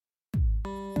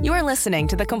You are listening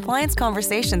to the Compliance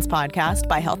Conversations podcast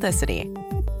by Healthicity.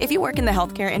 If you work in the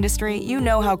healthcare industry, you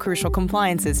know how crucial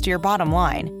compliance is to your bottom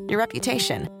line, your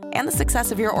reputation, and the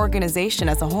success of your organization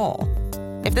as a whole.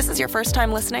 If this is your first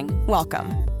time listening, welcome.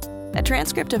 A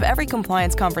transcript of every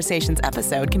Compliance Conversations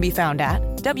episode can be found at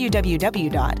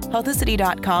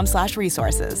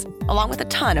www.healthicity.com/resources, along with a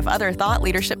ton of other thought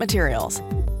leadership materials.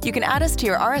 You can add us to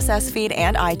your RSS feed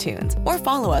and iTunes, or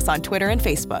follow us on Twitter and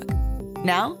Facebook.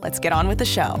 Now, let's get on with the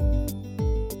show.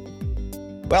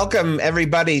 Welcome,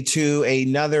 everybody, to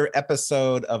another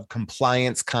episode of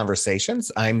Compliance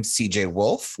Conversations. I'm CJ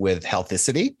Wolf with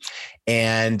Healthicity,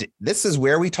 and this is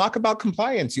where we talk about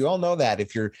compliance. You all know that.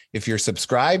 If you're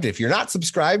subscribed, if you're not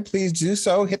subscribed, please do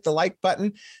so. Hit the like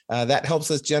button. That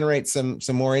helps us generate some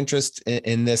more interest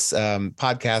in this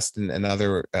podcast and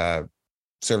other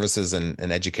services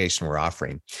and education we're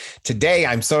offering. Today,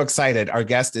 I'm so excited. Our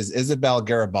guest is Isabel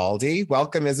Garibaldi.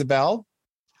 Welcome, Isabel.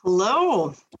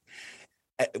 Hello.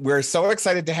 We're so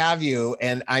excited to have you,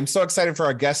 and I'm so excited for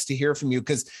our guests to hear from you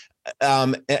because,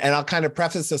 and I'll kind of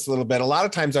preface this a little bit. A lot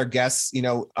of times our guests,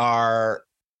 are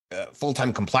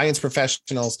full-time compliance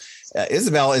professionals.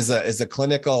 Isabel is a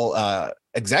clinical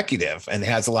executive and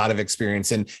has a lot of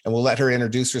experience, and we'll let her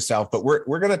introduce herself. But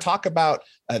we're going to talk about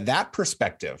that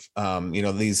perspective.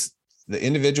 The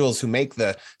individuals who make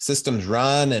the systems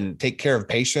run and take care of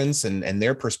patients and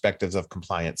their perspectives of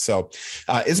compliance. So,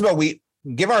 Isabel, we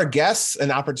give our guests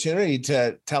an opportunity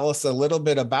to tell us a little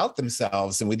bit about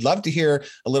themselves. And we'd love to hear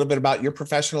a little bit about your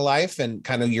professional life and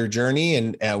kind of your journey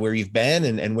and where you've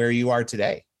been and where you are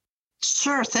today.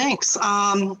 Sure, thanks.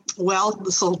 Well,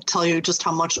 this will tell you just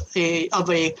how much of a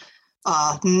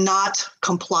not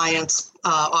compliance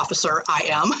officer I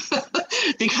am,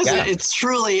 because it's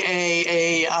truly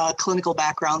a clinical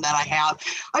background that I have.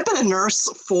 I've been a nurse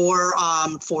for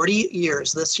 40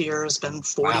 years. This year has been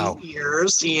 40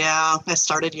 years. Yeah, I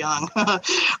started young.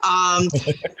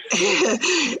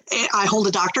 I hold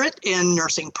a doctorate in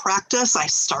nursing practice. I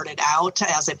started out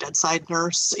as a bedside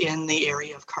nurse in the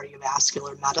area of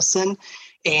cardiovascular medicine,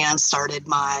 and started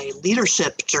my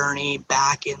leadership journey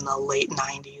back in the late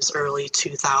 90s, early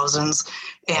 2000s,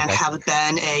 and have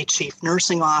been a chief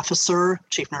nursing officer,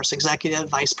 chief nurse executive,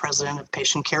 vice president of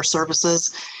patient care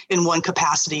services in one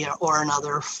capacity or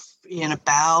another in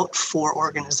about 4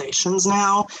 organizations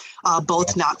now,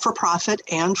 both not-for-profit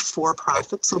and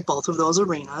for-profit, so both of those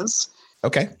arenas.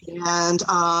 Okay. And,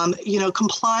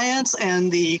 compliance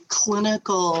and the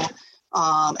clinical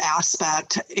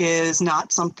aspect is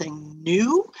not something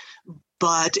new,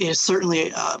 but is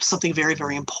certainly something very,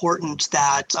 very important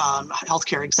that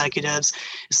healthcare executives,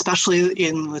 especially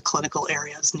in the clinical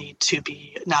areas, need to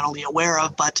be not only aware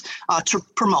of, but to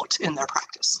promote in their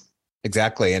practice.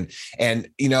 Exactly. And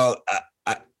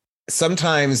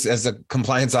sometimes as a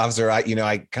compliance officer,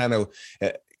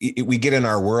 we get in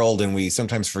our world and we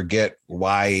sometimes forget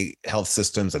why health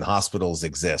systems and hospitals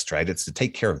exist, right? It's to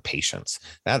take care of patients.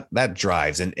 That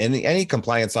drives. And any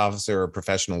compliance officer or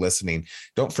professional listening,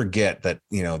 don't forget that,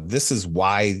 this is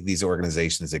why these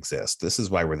organizations exist. This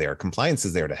is why we're there. Compliance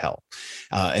is there to help.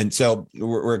 And so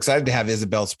we're excited to have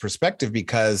Isabel's perspective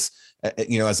because,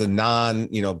 as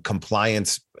a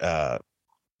compliance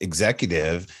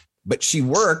executive, but she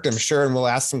worked, I'm sure, and we'll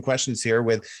ask some questions here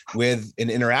with and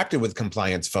interacted with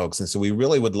compliance folks. And so we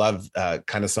really would love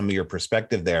kind of some of your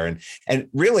perspective there. And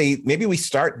really, maybe we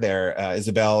start there,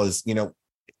 Isabel, is,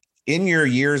 in your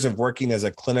years of working as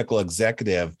a clinical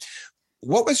executive,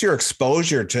 what was your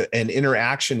exposure to an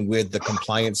interaction with the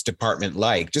compliance department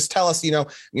like? Just tell us,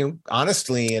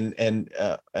 honestly and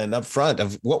upfront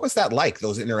of what was that like,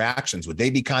 those interactions? Would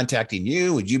they be contacting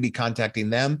you? Would you be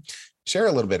contacting them? Share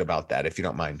a little bit about that, if you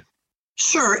don't mind.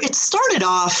 Sure. It started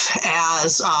off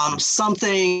as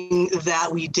something that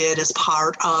we did as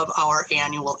part of our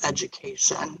annual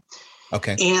education.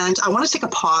 Okay. And I want to take a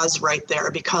pause right there,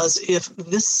 because if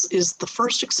this is the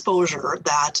first exposure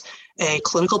that a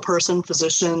clinical person,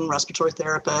 physician, respiratory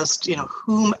therapist,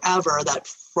 whomever that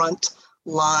front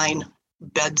line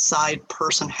bedside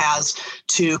person has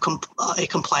to a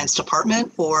compliance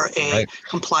department or a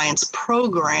compliance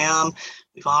program,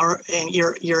 and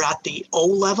you're at the O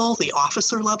level, the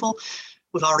officer level,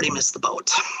 we've already missed the boat.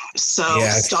 So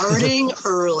starting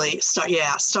early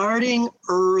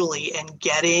and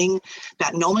getting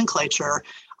that nomenclature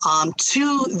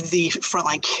to the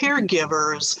frontline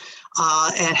caregivers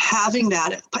and having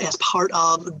that as part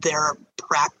of their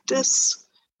practice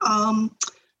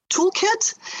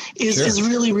toolkit is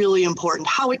really, really important.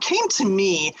 How it came to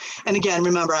me, and again,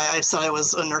 remember, I said I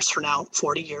was a nurse for now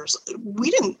 40 years.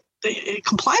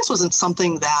 Compliance wasn't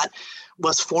something that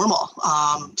was formal.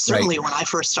 Certainly when I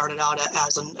first started out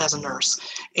as a nurse,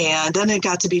 and then it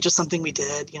got to be just something we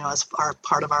did, as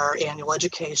part of our annual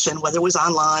education, whether it was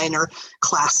online or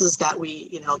classes that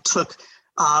we, took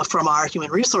from our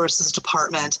human resources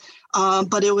department.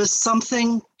 But it was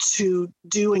something to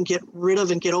do and get rid of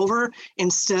and get over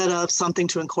instead of something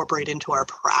to incorporate into our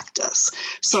practice.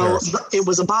 So It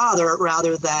was a bother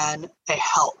rather than a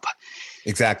help.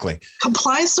 Exactly.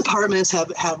 Compliance departments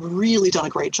have really done a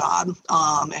great job,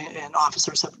 and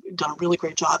officers have done a really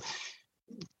great job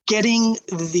getting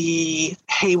the,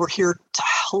 hey, we're here to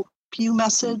help you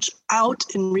message out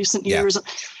in recent years.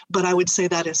 But I would say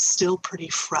that is still pretty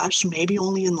fresh. Maybe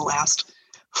only in the last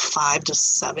 5 to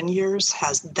 7 years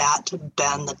has that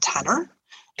been the tenor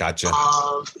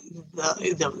of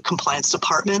the compliance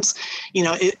departments.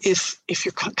 If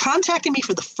you're contacting me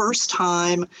for the first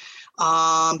time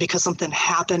because something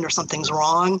happened or something's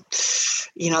wrong,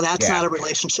 that's not a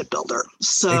relationship builder.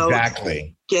 So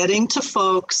getting to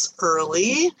folks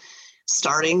early,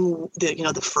 starting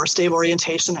the first day of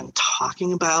orientation and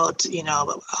talking about,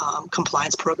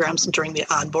 compliance programs during the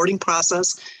onboarding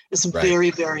process is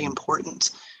very, very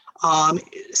important.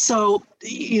 So,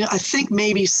 I think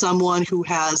maybe someone who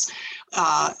is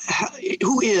a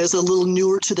little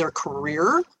newer to their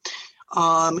career,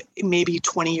 maybe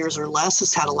 20 years or less,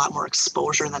 has had a lot more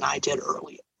exposure than I did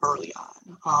early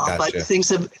on. But things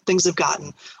have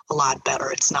gotten a lot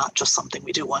better. It's not just something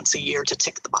we do once a year to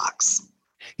tick the box.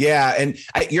 Yeah. And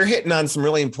you're hitting on some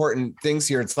really important things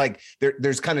here. It's like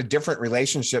there's kind of different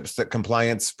relationships that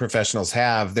compliance professionals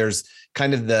have. There's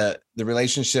kind of the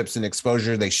relationships and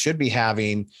exposure they should be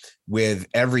having with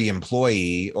every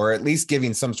employee, or at least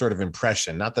giving some sort of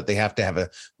impression. Not that they have to have a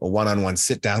one-on-one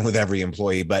sit down with every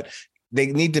employee, but they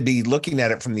need to be looking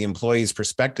at it from the employee's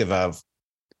perspective of,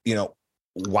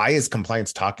 why is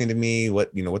compliance talking to me?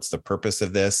 What's the purpose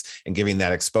of this, and giving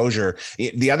that exposure.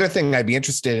 The other thing I'd be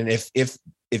interested in,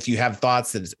 if you have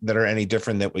thoughts that are any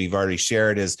different that we've already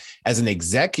shared, is as an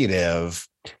executive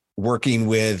working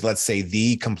with, let's say,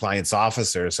 the compliance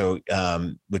officer. So,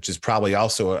 which is probably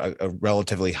also a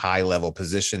relatively high level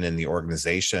position in the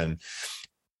organization.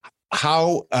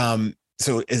 How,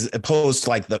 so as opposed to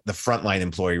like the frontline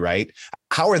employee, right?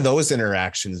 How are those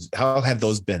interactions? How have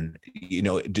those been?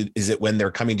 Is it when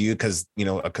they're coming to you because,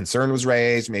 a concern was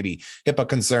raised, maybe HIPAA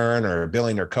concern or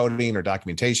billing or coding or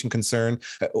documentation concern?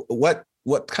 What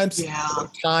kinds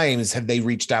of times have they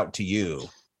reached out to you?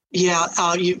 Yeah,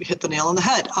 you hit the nail on the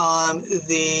head.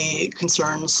 The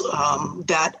concerns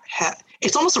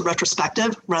it's almost a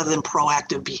retrospective rather than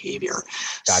proactive behavior.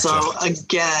 Gotcha. So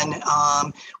again,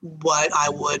 what I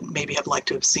would maybe have liked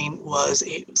to have seen was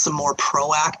some more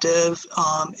proactive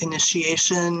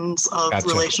initiations of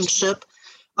relationship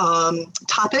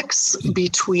topics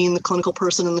between the clinical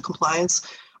person and the compliance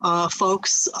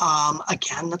folks.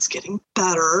 Again, that's getting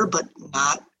better, but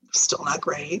still not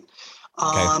great.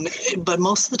 But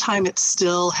most of the time it's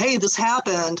still, hey, this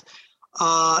happened.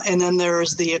 And then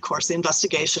there's of course, the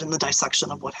investigation and the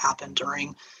dissection of what happened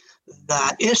during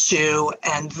that issue.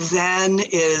 And then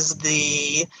is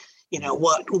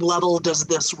what level does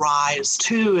this rise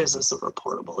to? Is this a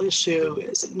reportable issue?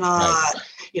 Is it not?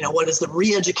 Right. What is the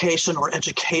re-education or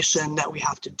education that we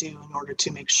have to do in order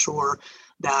to make sure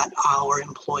that our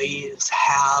employees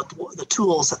have the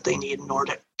tools that they need in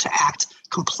order to act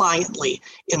compliantly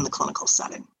in the clinical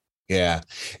setting? Yeah,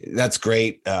 that's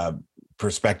great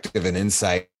perspective and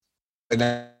insight.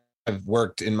 And I've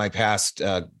worked in my past,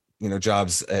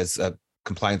 jobs as a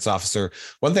compliance officer.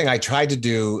 One thing I tried to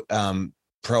do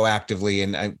proactively,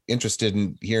 and I'm interested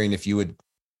in hearing if you would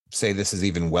say this is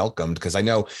even welcomed, because I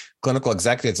know clinical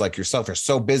executives like yourself are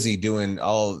so busy doing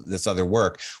all this other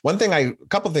work. A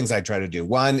couple of things I try to do.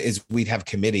 One is we'd have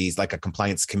committees, like a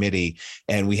compliance committee,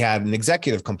 and we had an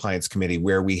executive compliance committee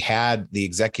where we had the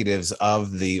executives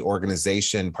of the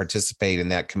organization participate in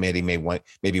that committee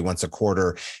maybe once a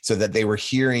quarter, so that they were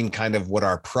hearing kind of what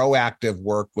our proactive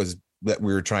work was that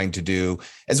we were trying to do,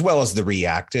 as well as the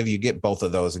reactive. You get both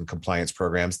of those in compliance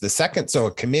programs.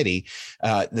 A committee.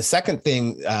 The second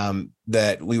thing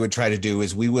that we would try to do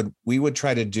is we would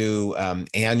try to do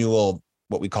annual,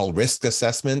 what we call risk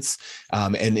assessments.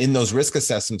 And in those risk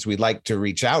assessments, we'd like to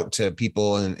reach out to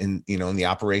people in the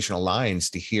operational lines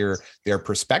to hear their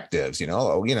perspectives.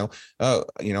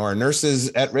 Are nurses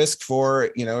at risk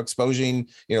for, exposing,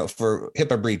 for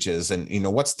HIPAA breaches, and,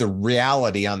 what's the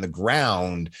reality on the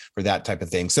ground for that type of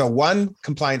thing. So one,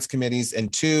 compliance committees,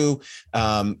 and two,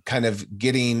 kind of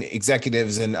getting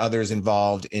executives and others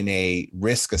involved in a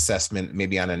risk assessment,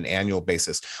 maybe on an annual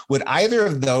basis. Would either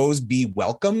of those be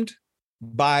welcomed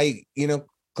by,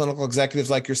 clinical executives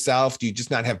like yourself? Do you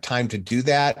just not have time to do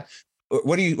that?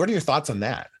 What are your thoughts on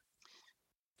that?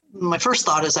 My first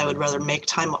thought is I would rather make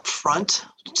time up front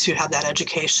to have that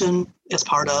education as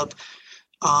part of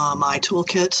my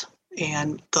toolkit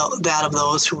and that of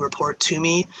those who report to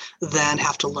me, then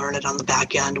have to learn it on the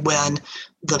back end when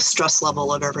the stress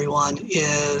level of everyone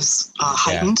is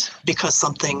heightened because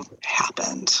something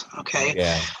happened. Okay.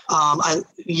 Yeah.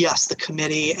 Yes, the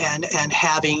committee and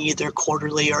having either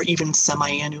quarterly or even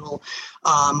semi-annual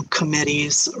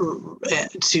committees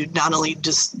to not only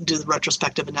just do the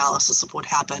retrospective analysis of what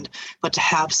happened, but to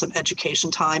have some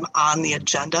education time on the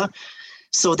agenda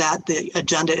so that the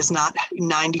agenda is not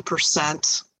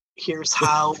 90%. Here's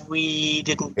how we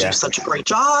didn't do such a great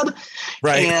job.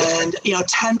 Right. And,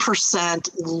 10%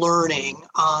 learning.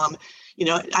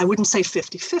 I wouldn't say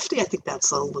 50-50. I think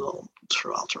that's a little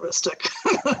too altruistic.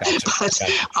 But,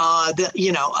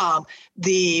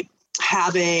 the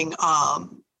having a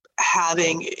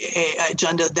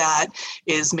agenda that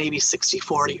is maybe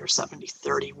 60-40 or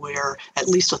 70-30, where at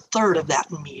least a third of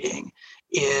that meeting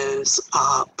is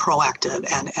proactive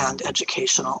and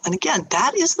educational. And again,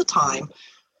 that is the time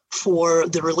for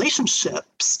the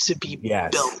relationships to be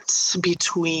built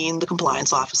between the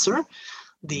compliance officer,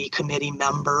 the committee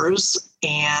members,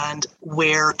 and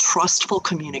where trustful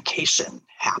communication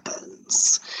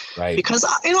happens. Right. Because,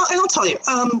 I'll tell you,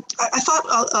 I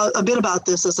thought a bit about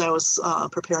this as I was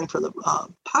preparing for the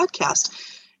podcast.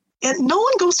 And no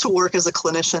one goes to work as a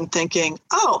clinician thinking,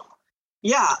 oh,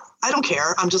 yeah, I don't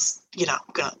care. I'm just,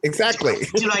 gonna exactly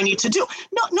do what I need to do.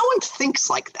 No one thinks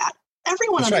like that.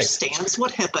 Everyone understands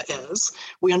what HIPAA is.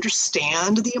 We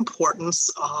understand the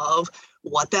importance of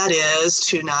what that is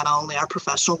to not only our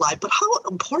professional life, but how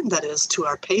important that is to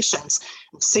our patients,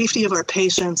 the safety of our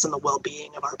patients and the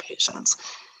well-being of our patients.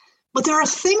 But there are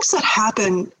things that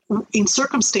happen in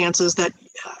circumstances that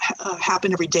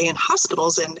happen every day in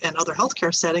hospitals and other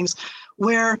healthcare settings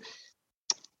where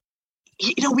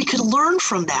we could learn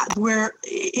from that, where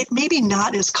it may be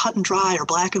not as cut and dry or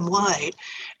black and white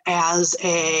as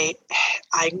I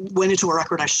went into a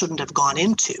record I shouldn't have gone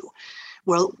into.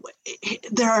 Well,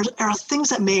 there are things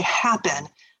that may happen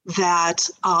that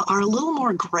are a little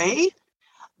more gray,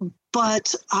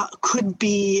 but could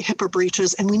be HIPAA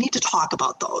breaches, and we need to talk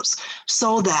about those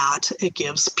so that it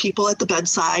gives people at the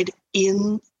bedside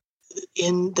in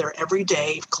their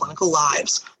everyday clinical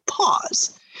lives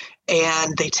pause.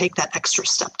 And they take that extra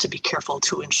step to be careful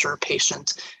to ensure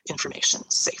patient information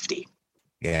safety.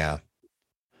 Yeah.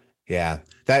 Yeah.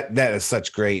 That is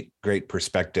such great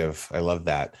perspective. I love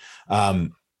that.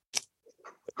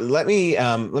 Let me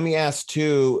ask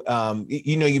too,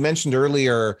 you mentioned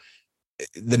earlier,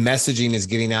 the messaging is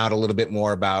getting out a little bit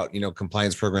more about,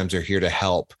 compliance programs are here to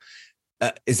help.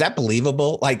 Is that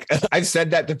believable? Like I've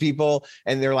said that to people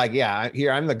and they're like, yeah,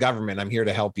 I'm the government. I'm here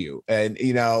to help you. And,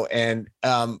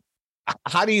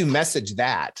 how do you message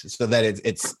that so that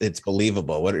it's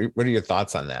believable? What are your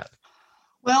thoughts on that?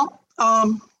 Well,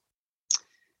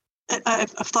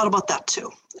 I've thought about that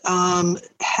too.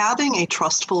 Having a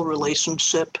trustful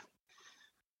relationship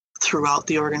throughout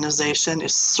the organization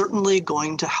is certainly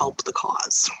going to help the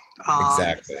cause.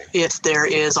 Exactly. If there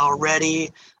is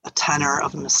already a tenor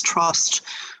of mistrust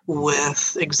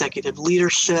with executive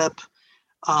leadership,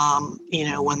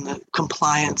 when the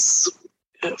compliance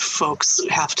folks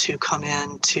have to come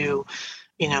in to,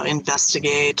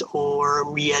 investigate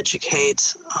or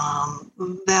re-educate,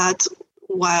 that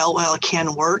while it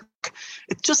can work,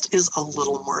 it just is a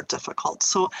little more difficult.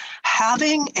 So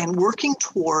having and working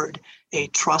toward a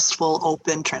trustful,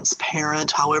 open,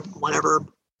 transparent, whatever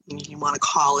you want to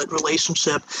call it,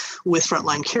 relationship with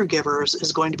frontline caregivers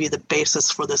is going to be the basis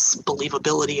for this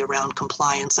believability around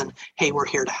compliance and, hey, we're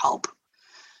here to help.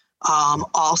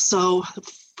 Also,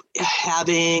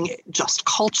 having just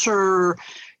culture,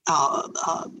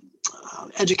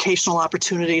 educational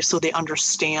opportunities so they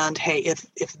understand, hey, if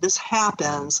this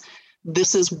happens,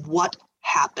 this is what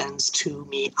happens to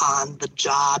me on the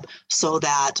job, so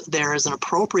that there is an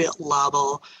appropriate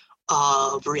level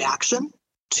of reaction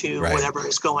to whatever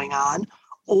is going on,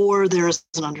 or there's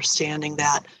an understanding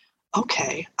that,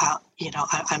 okay,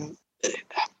 I'm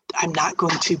not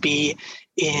going to be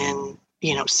in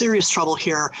serious trouble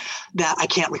here that I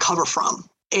can't recover from.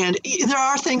 And there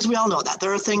are things, we all know that.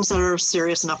 There are things that are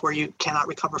serious enough where you cannot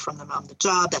recover from them on the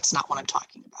job. That's not what I'm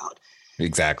talking about.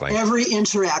 Exactly. Every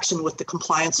interaction with the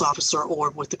compliance officer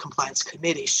or with the compliance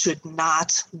committee should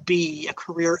not be a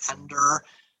career ender,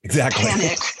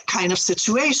 panic kind of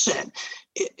situation.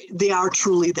 They are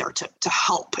truly there to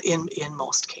help in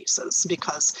most cases,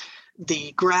 because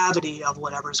the gravity of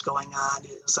whatever's going on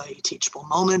is a teachable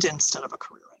moment instead of a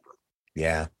career ender.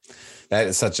 Yeah,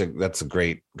 that's a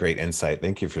great insight.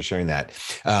 Thank you for sharing that.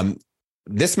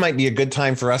 this might be a good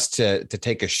time for us to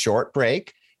take a short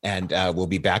break, and we'll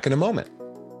be back in a moment.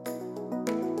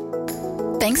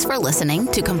 Thanks for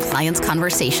listening to Compliance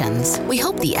Conversations. We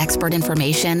hope the expert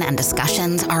information and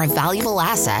discussions are a valuable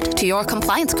asset to your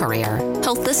compliance career.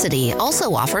 Healthicity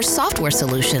also offers software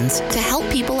solutions to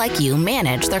help people like you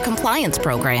manage their compliance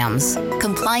programs.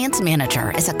 Compliance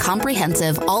Manager is a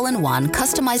comprehensive, all-in-one,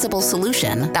 customizable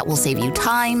solution that will save you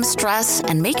time, stress,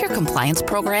 and make your compliance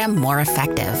program more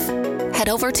effective. Head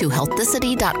over to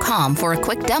healthicity.com for a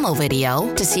quick demo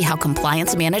video to see how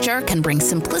Compliance Manager can bring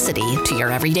simplicity to your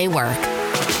everyday work.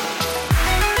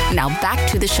 Now back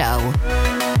to the show.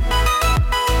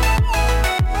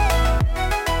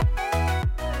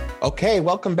 Okay,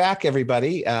 welcome back,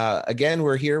 everybody. Again,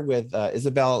 we're here with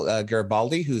Isabel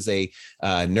Garibaldi, who's a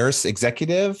nurse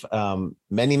executive,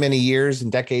 many, many years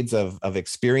and decades of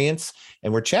experience.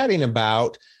 And we're chatting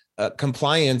about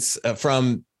compliance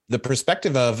from the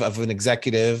perspective of an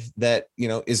executive that,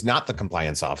 is not the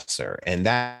compliance officer. And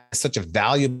that's such a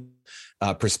valuable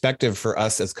perspective for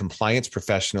us as compliance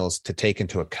professionals to take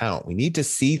into account. We need to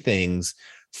see things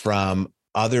from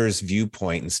others'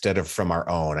 viewpoint instead of from our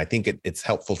own. I think it's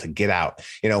helpful to get out.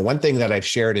 One thing that I've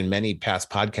shared in many past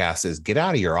podcasts is get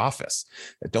out of your office.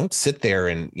 Don't sit there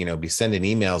and, be sending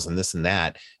emails and this and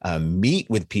that. Meet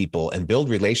with people and build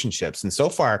relationships. And so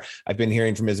far, I've been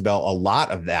hearing from Isabel a lot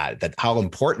of that how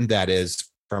important that is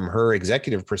from her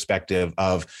executive perspective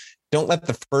of don't let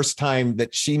the first time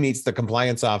that she meets the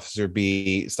compliance officer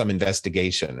be some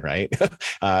investigation, right?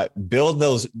 Build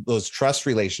those trust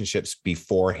relationships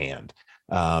beforehand.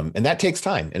 And that takes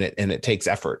time and it takes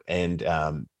effort. And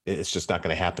it's just not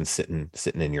going to happen sitting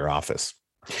in your office.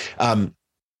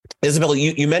 Isabel,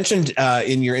 you mentioned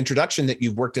in your introduction that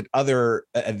you've worked at other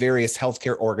various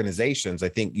healthcare organizations. I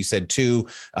think you said 2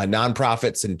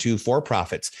 nonprofits and 2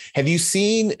 for-profits. Have you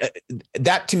seen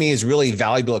that? To me is really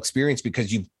valuable experience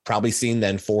because you've probably seen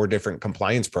then 4 different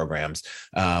compliance programs,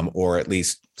 or at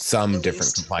least some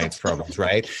different compliance programs,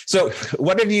 right? So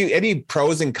what have you, any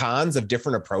pros and cons of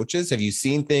different approaches? Have you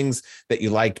seen things that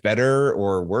you liked better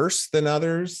or worse than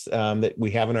others that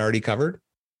we haven't already covered?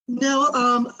 No,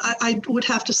 I would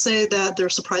have to say that they're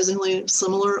surprisingly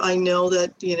similar. I know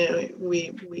that,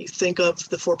 we think of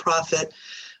the for-profit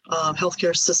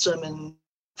healthcare system and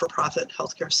for-profit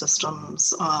healthcare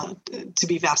systems to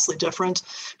be vastly different,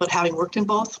 but having worked in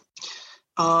both,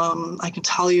 I can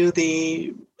tell you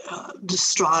the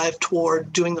strive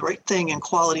toward doing the right thing in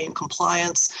quality and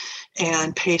compliance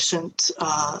and patient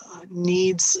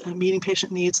needs, meeting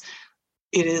patient needs,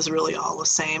 it is really all the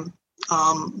same.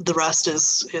 The rest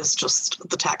is just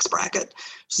the tax bracket.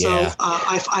 So yeah.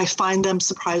 I find them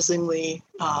surprisingly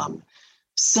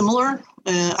similar.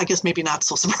 I guess maybe not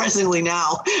so surprisingly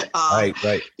now.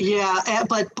 Right. Yeah,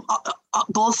 but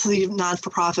both the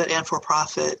non-for-profit and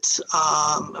for-profit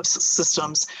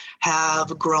systems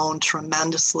have grown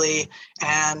tremendously,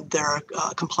 and their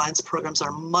compliance programs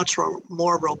are much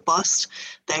more robust.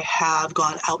 They have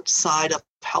gone outside of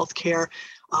healthcare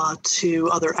to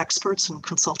other experts and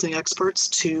consulting experts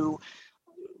to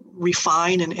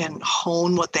refine and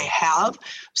hone what they have.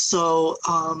 So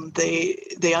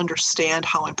they understand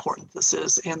how important this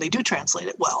is, and they do translate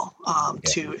it well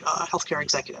to healthcare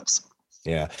executives.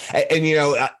 Yeah.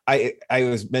 And, I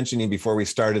was mentioning before we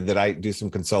started that I do some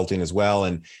consulting as well.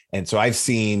 And so I've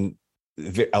seen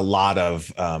a lot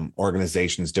of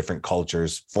organizations, different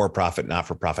cultures, for-profit,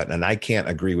 not-for-profit, and I can't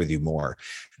agree with you more.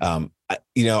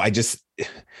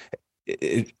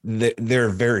 They're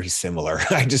very similar.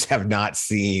 I just have not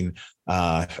seen,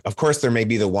 of course, there may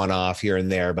be the one-off here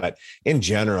and there, but in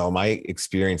general, my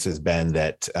experience has been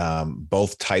that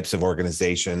both types of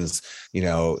organizations,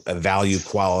 value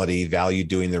quality, value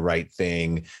doing the right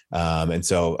thing. And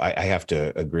so I have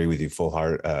to agree with you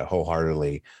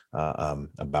wholeheartedly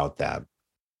about that.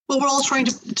 Well, we're all trying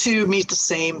to meet the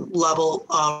same level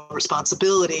of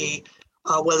responsibility,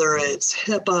 whether it's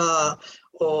HIPAA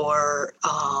or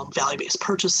value-based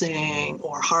purchasing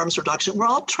or harms reduction. We're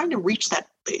all trying to reach that.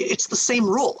 It's the same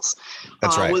rules,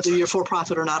 That's right. Whether you're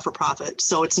for-profit or not-for-profit.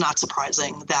 So it's not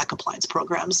surprising that compliance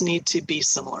programs need to be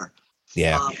similar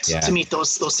to meet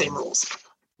those same rules.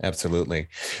 Absolutely.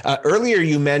 Earlier,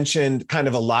 you mentioned kind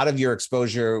of a lot of your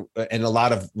exposure and a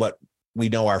lot of what we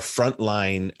know our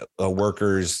frontline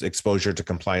workers' exposure to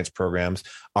compliance programs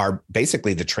are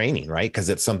basically the training, right? Because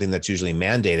it's something that's usually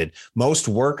mandated. Most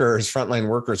workers, frontline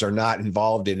workers, are not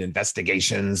involved in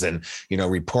investigations and,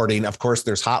 reporting. Of course,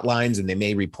 there's hotlines and they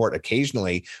may report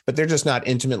occasionally, but they're just not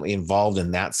intimately involved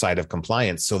in that side of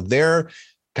compliance. So their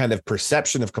kind of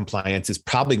perception of compliance is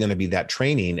probably going to be that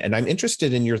training. And I'm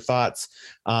interested in your thoughts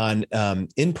on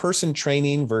in-person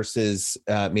training versus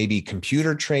maybe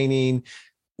computer training.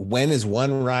 When is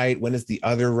one right? When is the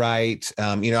other right?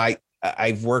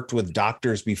 I've worked with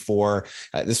doctors before.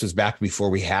 This was back before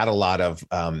we had a lot of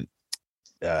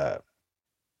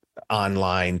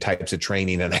online types of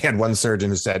training. And I had one surgeon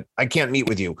who said, I can't meet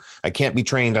with you. I can't be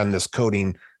trained on these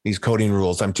coding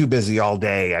rules. I'm too busy all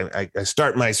day. I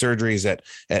start my surgeries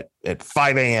at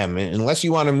 5 a.m. Unless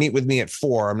you want to meet with me at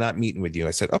 4, I'm not meeting with you.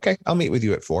 I said, okay, I'll meet with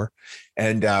you at 4.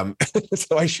 And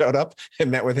so I showed up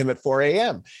and met with him at 4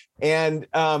 a.m. And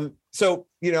so,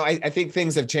 I think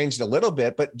things have changed a little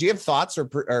bit, but do you have thoughts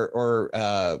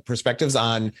or perspectives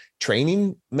on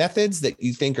training methods that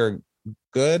you think are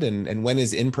good? And when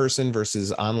is in-person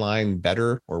versus online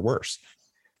better or worse?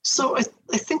 So I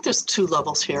think there's 2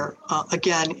 levels here.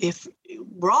 Again, if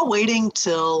we're all waiting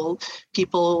till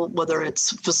people, whether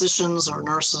it's physicians or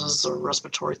nurses or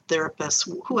respiratory therapists,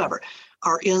 whoever,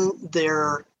 are in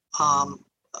their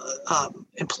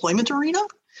employment arena,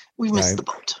 we've missed the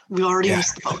boat. We already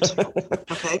missed the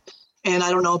boat. Okay. And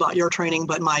I don't know about your training,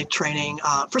 but my training,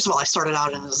 first of all, I started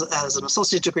out as an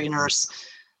associate degree nurse,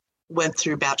 went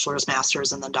through bachelor's,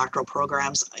 master's, and then doctoral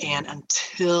programs. And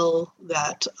until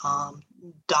that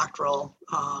doctoral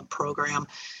program,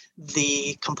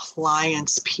 the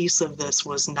compliance piece of this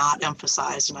was not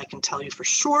emphasized. And I can tell you for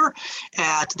sure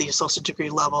at the associate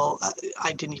degree level,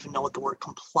 I didn't even know what the word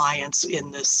compliance in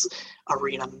this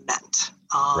arena meant.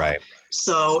 Right.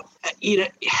 So,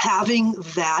 having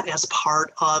that as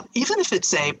part of, even if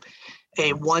it's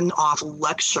a one-off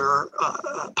lecture,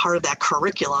 part of that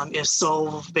curriculum is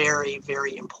so very,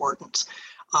 very important.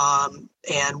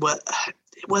 And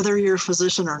whether you're a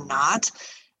physician or not,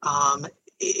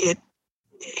 it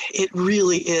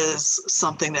really is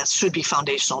something that should be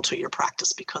foundational to your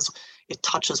practice, because it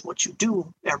touches what you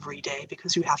do every day,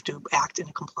 because you have to act in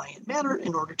a compliant manner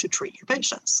in order to treat your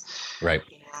patients. Right.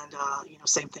 And,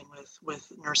 same thing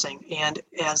with nursing. And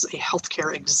as a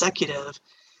healthcare executive,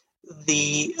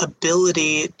 the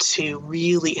ability to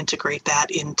really integrate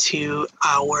that into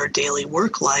our daily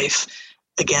work life,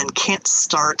 again, can't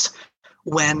start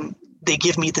when they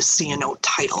give me the CNO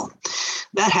title.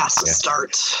 That has to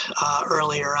start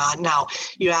earlier on. Now,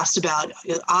 you asked about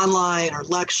online or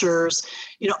lectures.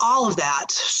 All of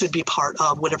that should be part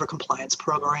of whatever compliance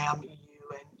program you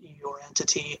and your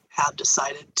entity have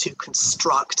decided to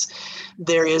construct.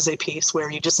 There is a piece where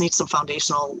you just need some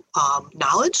foundational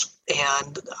knowledge,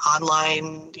 and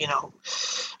online,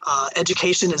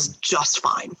 education is just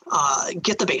fine.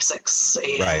 Get the basics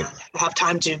and have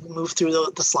time to move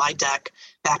through the slide deck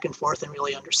back and forth and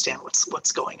really understand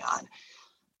what's going on.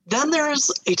 Then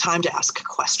there's a time to ask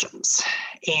questions.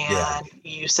 And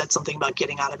you said something about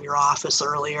getting out of your office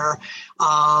earlier.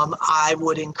 I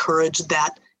would encourage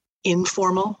that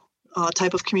informal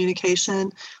type of communication,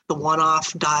 the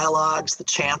one-off dialogues, the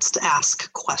chance to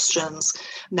ask questions,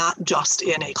 not just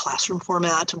in a classroom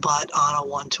format, but on a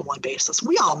one-to-one basis.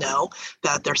 We all know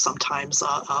that there's sometimes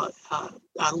a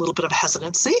little bit of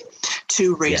hesitancy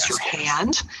to raise your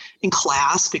hand in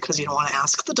class because you don't want to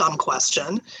ask the dumb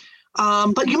question.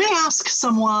 But you may ask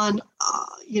someone,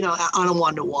 on a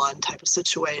one-to-one type of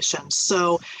situation.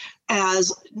 So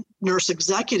as nurse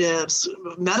executives,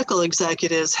 medical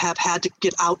executives have had to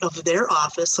get out of their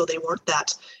office, so they weren't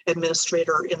that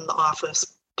administrator in the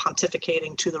office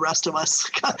pontificating to the rest of us,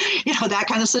 that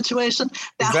kind of situation.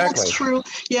 That holds true.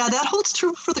 Yeah, that holds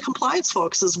true for the compliance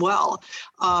folks as well.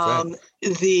 I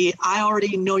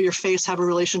already know your face, have a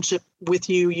relationship with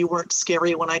you. You weren't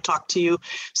scary when I talked to you.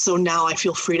 So now I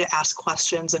feel free to ask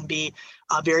questions and be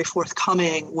very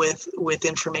forthcoming with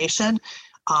information.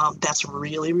 That's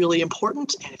really, really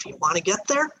important. And if you want to get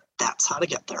there, that's how to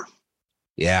get there.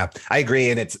 Yeah, I agree.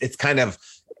 And it's kind of,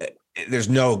 there's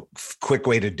no quick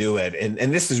way to do it.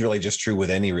 And this is really just true with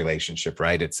any relationship,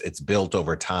 right? It's built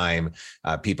over time.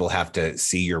 People have to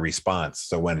see your response.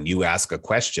 So when you ask a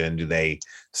question, do they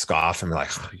scoff and be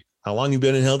like, how long you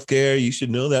been in healthcare? You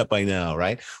should know that by now,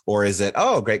 right? Or is it,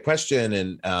 oh, great question.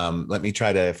 And let me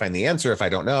try to find the answer if I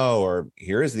don't know, or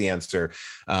here is the answer.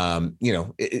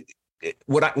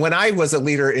 When I was a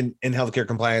leader in healthcare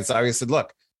compliance, I always said,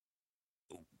 look,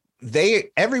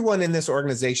 everyone in this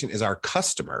organization is our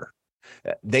customer.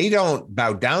 They don't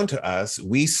bow down to us.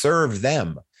 We serve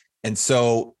them. And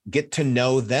so get to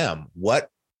know them. What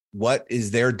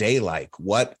is their day like?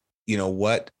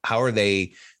 How are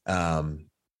they,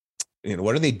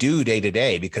 what do they do day to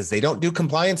day? Because they don't do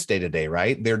compliance day to day,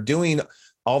 right? They're doing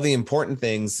all the important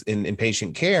things in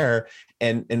patient care.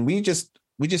 And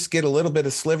we we just get a little bit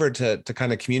of sliver to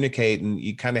kind of communicate, and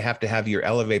you kind of have to have your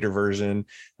elevator version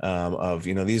of,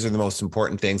 these are the most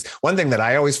important things. One thing that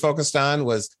I always focused on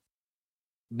was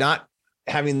not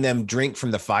having them drink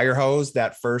from the fire hose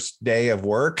that first day of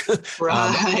work.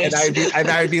 Right. And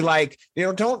I'd be like,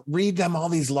 don't read them all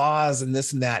these laws and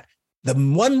this and that. The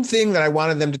one thing that I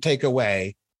wanted them to take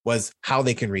away was how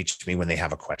they can reach me when they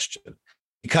have a question,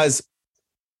 because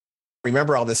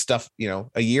remember all this stuff,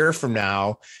 a year from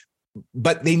now,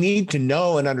 but they need to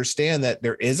know and understand that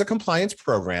there is a compliance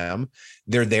program.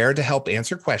 They're there to help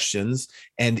answer questions.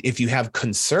 And if you have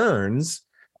concerns,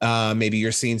 maybe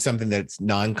you're seeing something that's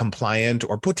non-compliant,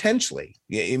 or potentially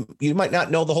you might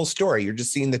not know the whole story. You're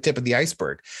just seeing the tip of the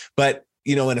iceberg. But,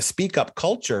 in a speak up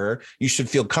culture, you should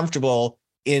feel comfortable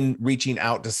in reaching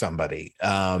out to somebody.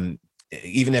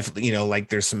 Even if, like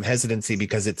there's some hesitancy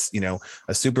because it's,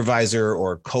 a supervisor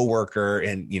or coworker,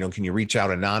 and, can you reach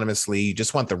out anonymously? You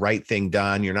just want the right thing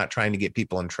done. You're not trying to get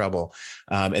people in trouble.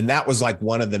 And that was like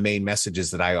one of the main messages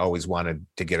that I always wanted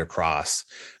to get across,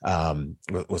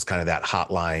 was kind of that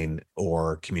hotline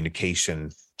or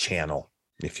communication channel,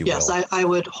 if you will. Yes, I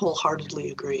would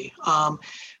wholeheartedly agree.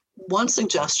 One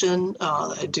suggestion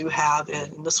I do have,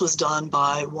 and this was done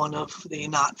by one of the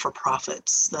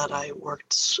not-for-profits that I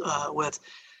worked with,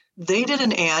 they did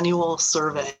an annual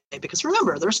survey, because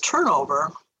remember, there's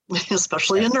turnover,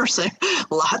 especially in nursing,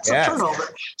 lots of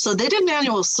turnover. So they did an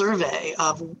annual survey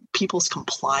of people's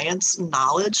compliance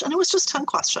knowledge, and it was just 10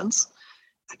 questions.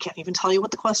 I can't even tell you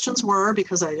what the questions were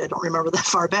because I don't remember that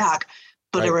far back,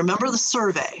 but I remember the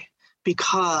survey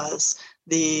because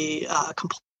the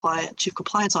chief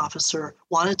compliance officer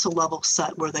wanted to level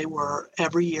set where they were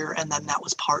every year, and then that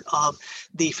was part of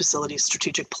the facility's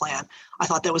strategic plan. I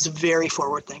thought that was very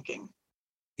forward thinking.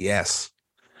 Yes,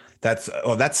 that's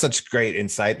such great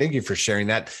insight. Thank you for sharing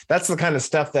that. That's the kind of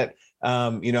stuff that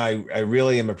I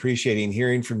really am appreciating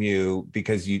hearing from you,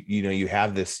 because you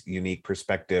have this unique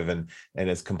perspective, and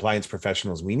as compliance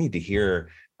professionals, we need to hear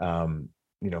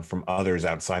from others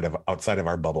outside of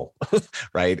our bubble,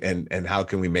 right? And how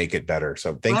can we make it better?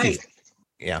 So thank you.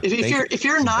 Yeah. If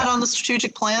you're not on the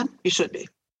strategic plan, you should be.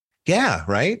 Yeah.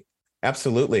 Right.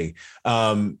 Absolutely.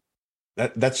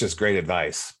 That's just great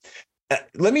advice.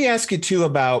 Let me ask you too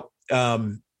about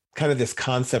kind of this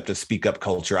concept of speak up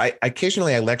culture. I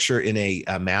occasionally lecture in a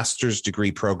master's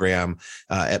degree program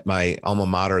at my alma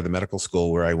mater, the medical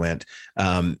school where I went.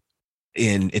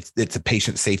 It's a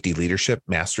patient safety leadership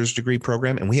master's degree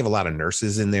program, and we have a lot of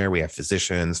nurses in there. We have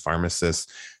physicians,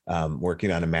 pharmacists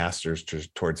working on a master's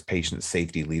towards patient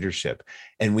safety leadership,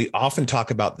 and we often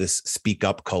talk about this speak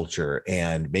up culture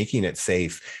and making it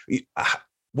safe.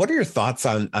 What are your thoughts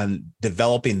on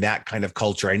developing that kind of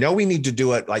culture? I know we need to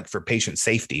do it like for patient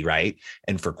safety, right,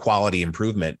 and for quality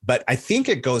improvement, but I think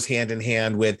it goes hand in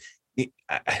hand with.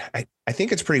 I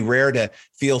think it's pretty rare to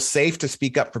feel safe to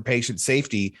speak up for patient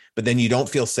safety, but then you don't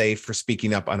feel safe for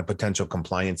speaking up on a potential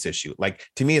compliance issue. Like,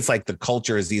 to me, it's like the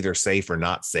culture is either safe or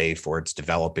not safe, or it's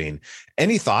developing.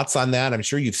 Any thoughts on that? I'm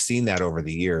sure you've seen that over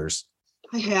the years.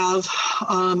 I have.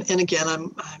 And again,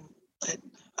 I'm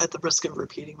at the risk of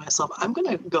repeating myself. I'm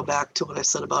going to go back to what I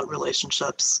said about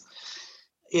relationships.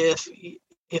 If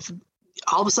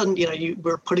all of a sudden,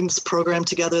 we're putting this program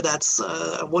together that's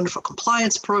a wonderful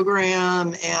compliance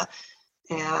program,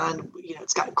 and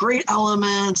it's got great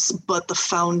elements, but the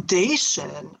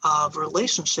foundation of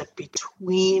relationship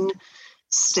between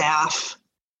staff,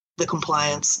 the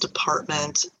compliance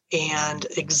department, and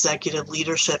executive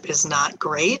leadership is not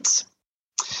great.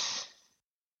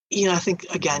 I think,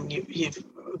 again, you've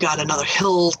got another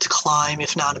hill to climb,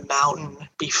 if not a mountain,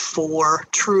 before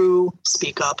true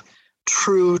speak up,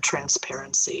 true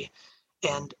transparency,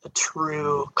 and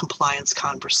true compliance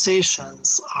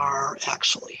conversations are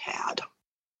actually had.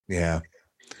 Yeah,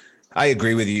 I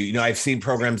agree with you. I've seen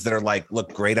programs that are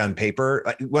look great on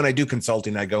paper. When I do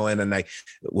consulting, I go in and I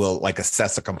will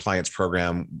assess a compliance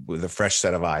program with a fresh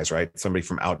set of eyes, right? Somebody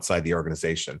from outside the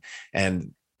organization.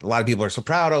 And a lot of people are so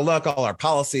proud. Oh, look, all our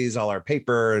policies, all our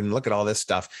paper, and look at all this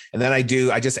stuff. And then I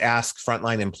just ask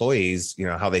frontline employees,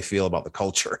 how they feel about the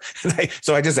culture.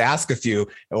 So I just ask a few,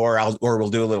 or we'll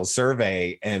do a little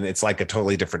survey, and it's like a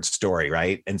totally different story,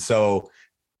 right? And so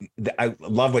I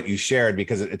love what you shared,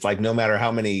 because it's like, no matter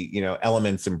how many,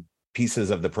 elements and pieces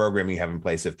of the program you have in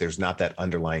place, if there's not that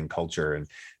underlying culture.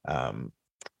 And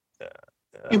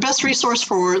your best resource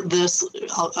for this,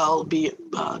 I'll be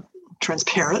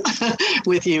transparent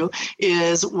with you,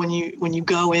 is when you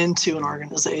go into an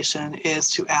organization, is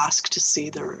to ask to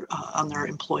see their on their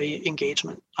employee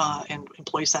engagement and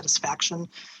employee satisfaction.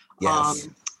 Yes.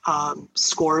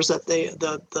 scores that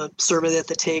the survey that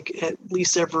they take at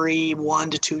least every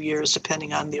 1 to 2 years,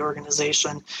 depending on the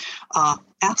organization.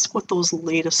 Ask what those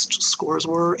latest scores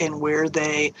were and where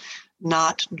they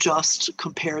not just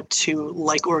compared to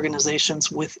like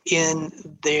organizations within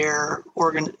their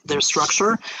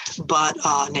structure, but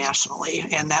nationally.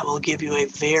 And that will give you a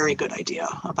very good idea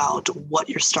about what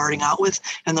you're starting out with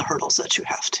and the hurdles that you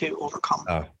have to overcome.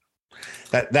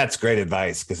 That's great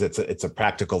advice, because it's a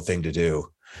practical thing to do.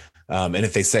 And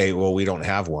if they say, well, we don't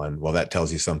have one, well, that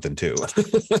tells you something too,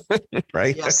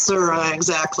 right? Yes, sir.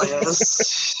 Exactly.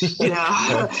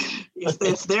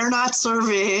 If they're not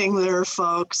surveying their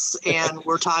folks and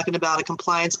we're talking about a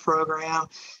compliance program,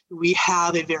 we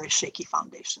have a very shaky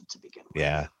foundation to begin with.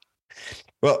 Yeah.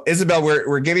 Well, Isabel,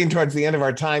 we're getting towards the end of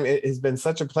our time. It has been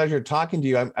such a pleasure talking to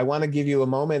you. I want to give you a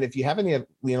moment. If you have any,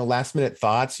 last minute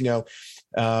thoughts, you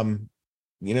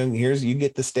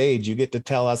get the stage, you get to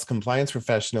tell us compliance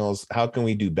professionals, how can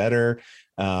we do better?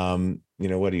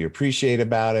 What do you appreciate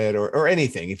about it, or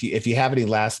anything? If you have any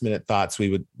last minute thoughts,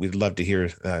 we'd love to hear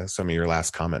some of your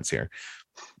last comments here.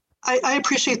 I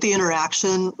appreciate the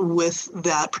interaction with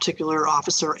that particular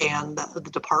officer and the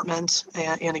department.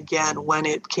 And again, when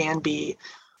it can be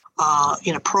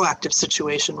in a proactive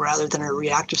situation rather than a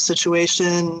reactive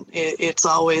situation, it's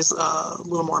always a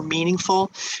little more meaningful.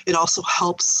 It also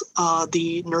helps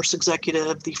the nurse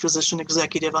executive, the physician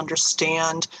executive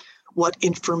understand what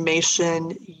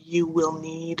information you will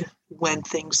need when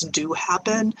things do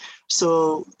happen.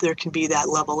 So there can be that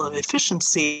level of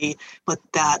efficiency, but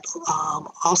that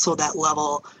also that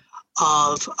level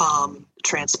of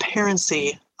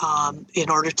transparency in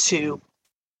order to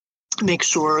make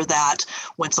sure that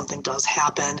when something does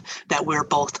happen, that we're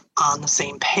both on the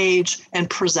same page and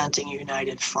presenting a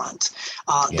united front.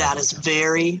 That is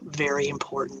very, very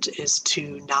important, is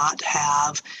to not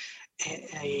have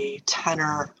a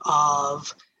tenor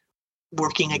of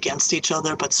working against each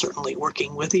other, but certainly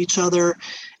working with each other.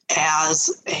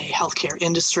 As a healthcare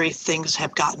industry, things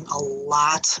have gotten a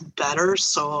lot better.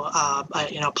 So,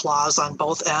 applause on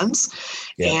both ends.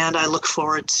 Yeah. And I look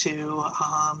forward to,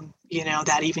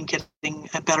 that even getting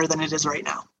better than it is right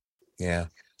now. Yeah.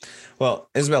 Well,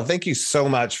 Isabel, thank you so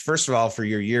much, first of all, for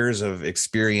your years of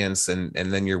experience and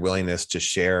then your willingness to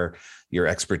share your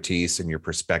expertise and your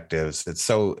perspectives. It's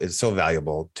so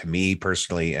valuable to me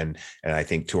personally, and I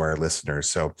think to our listeners.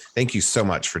 So thank you so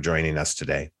much for joining us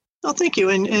today. Oh, thank you.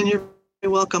 And you're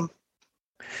welcome.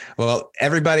 Well,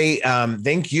 everybody,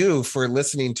 thank you for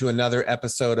listening to another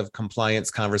episode of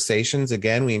Compliance Conversations.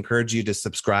 Again, we encourage you to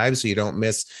subscribe so you don't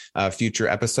miss future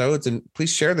episodes, and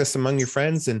please share this among your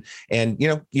friends. And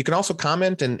you can also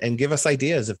comment and give us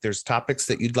ideas if there's topics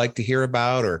that you'd like to hear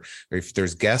about, or if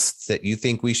there's guests that you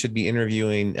think we should be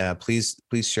interviewing. Please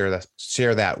share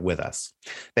that with us.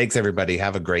 Thanks, everybody.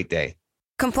 Have a great day.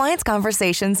 Compliance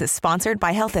Conversations is sponsored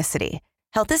by Healthicity.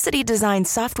 Healthicity designs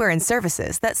software and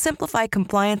services that simplify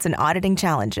compliance and auditing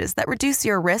challenges that reduce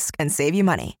your risk and save you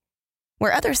money.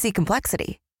 Where others see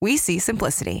complexity, we see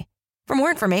simplicity. For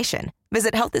more information,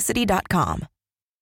 visit healthicity.com.